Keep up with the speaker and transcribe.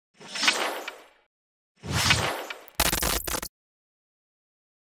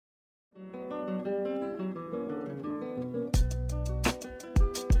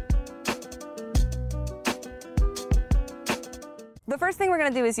The first thing we're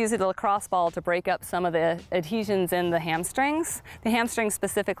going to do is use a lacrosse ball to break up some of the adhesions in the hamstrings. The hamstrings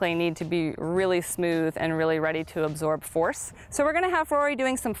specifically need to be really smooth and really ready to absorb force. So we're going to have Rory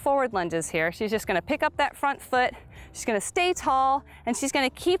doing some forward lunges here. She's just going to pick up that front foot, she's going to stay tall, and she's going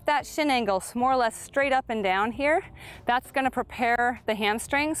to keep that shin angle more or less straight up and down here. That's going to prepare the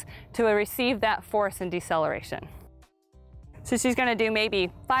hamstrings to receive that force and deceleration. So she's going to do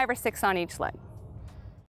maybe 5 or 6 on each leg.